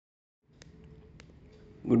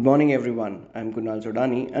Good morning, everyone. I'm Kunal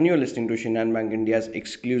Sodani, and you're listening to Shinhan Bank India's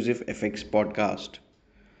exclusive FX podcast.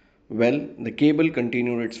 Well, the cable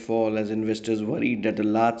continued its fall as investors worried that the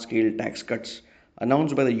large scale tax cuts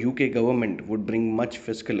announced by the UK government would bring much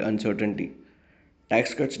fiscal uncertainty.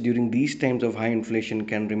 Tax cuts during these times of high inflation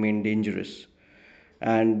can remain dangerous.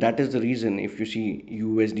 And that is the reason if you see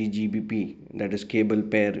USD GBP, that is cable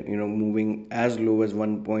pair, moving as low as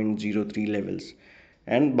 1.03 levels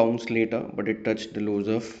and bounced later, but it touched the lows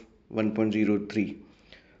of 1.03.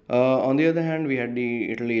 On the other hand, we had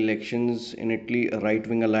the Italy elections. In Italy, a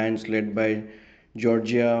right-wing alliance led by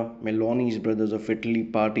Giorgia Meloni's Brothers of Italy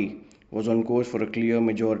party was on course for a clear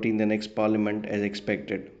majority in the next parliament as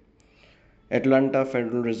expected. Atlanta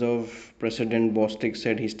Federal Reserve President Bostic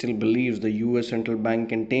said he still believes the US central bank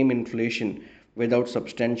can tame inflation without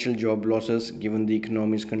substantial job losses given the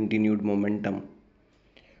economy's continued momentum.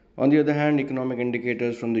 On the other hand, economic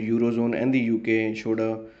indicators from the Eurozone and the UK showed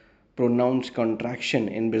a pronounced contraction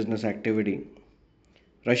in business activity.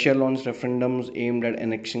 Russia launched referendums aimed at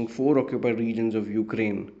annexing four occupied regions of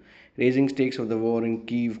Ukraine, raising stakes of the war in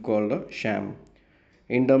Kiev called a sham.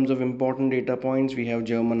 In terms of important data points, we have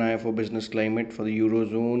German IFO business climate for the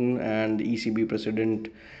Eurozone, and the ECB President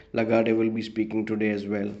Lagarde will be speaking today as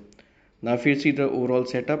well. Now, if you see the overall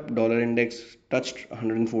setup, dollar index touched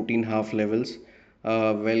 114 half levels,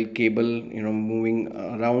 while cable, moving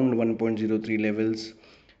around 1.03 levels.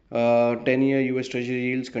 10-year US Treasury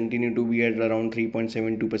yields continue to be at around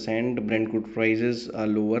 3.72%. Brent crude prices are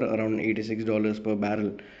lower, around $86 per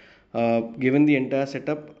barrel. Given the entire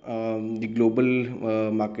setup, the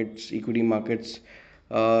global markets, equity markets,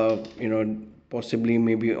 possibly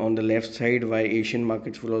maybe on the left side, while Asian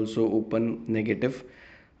markets will also open negative.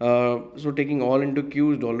 So taking all into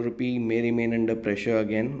cues, dollar rupee may remain under pressure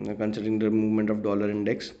again, considering the movement of dollar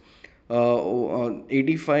index.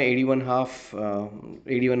 85, 81 half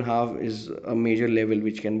is a major level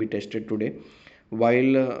which can be tested today.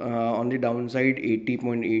 While on the downside,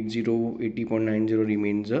 80.80, 80.90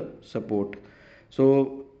 remains a support.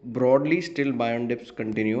 So broadly, still buy on dips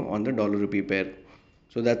continue on the dollar rupee pair.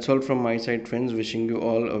 So that's all from my side, friends. Wishing you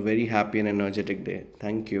all a very happy and energetic day.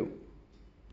 Thank you.